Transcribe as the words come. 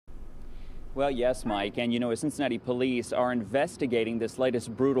Well, yes, Mike. And, Cincinnati police are investigating this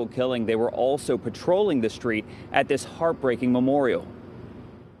latest brutal killing. They were also patrolling the street at this heartbreaking memorial.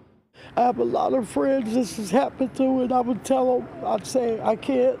 I have a lot of friends this has happened to, and I would tell them, I'd say, I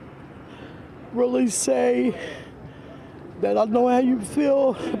can't really say that I know how you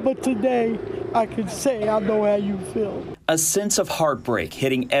feel, but today I can say I know how you feel. A sense of heartbreak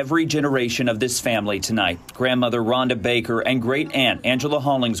hitting every generation of this family tonight. Grandmother Rhonda Baker and great-aunt Angela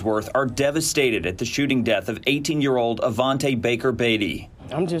Hollingsworth are devastated at the shooting death of 18-year-old Avondale Baker Beatty.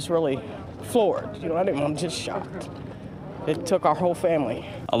 I'm just really floored. I'm just shocked. It took our whole family.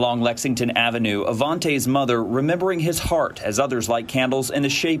 Along Lexington Avenue, Avante's mother remembering his heart as others light candles in the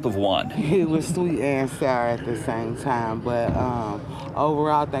shape of one. He was sweet and sour at the same time, but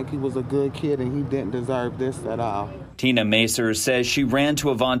overall I think he was a good kid and he didn't deserve this at all. Tina Macer says she ran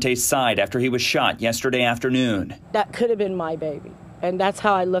to Avante's side after he was shot yesterday afternoon. That could have been my baby, and that's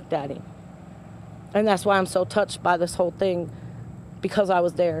how I looked at him. And that's why I'm so touched by this whole thing, because I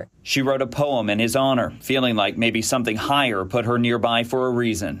was there. She wrote a poem in his honor, feeling like maybe something higher put her nearby for a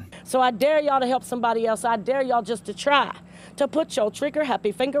reason. So I dare y'all to help somebody else. I dare y'all just to try to put your trigger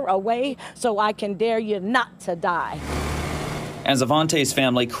happy finger away so I can dare you not to die. As Avante's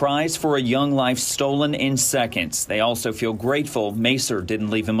family cries for a young life stolen in seconds, they also feel grateful Macer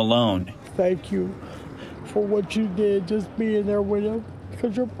didn't leave him alone. Thank you for what you did, just being there with him,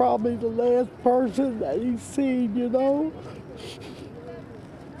 because you're probably the last person that he's seen,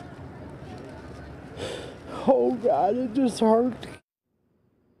 Oh, God, it just hurt.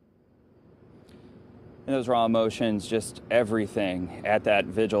 And those raw emotions, just everything at that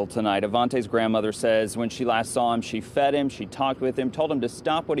vigil tonight. Avante's grandmother says when she last saw him, she fed him, she talked with him, told him to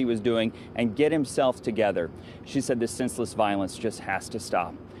stop what he was doing and get himself together. She said this senseless violence just has to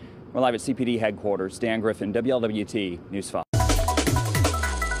stop. We're live at CPD headquarters. Dan Griffin, WLWT News 5.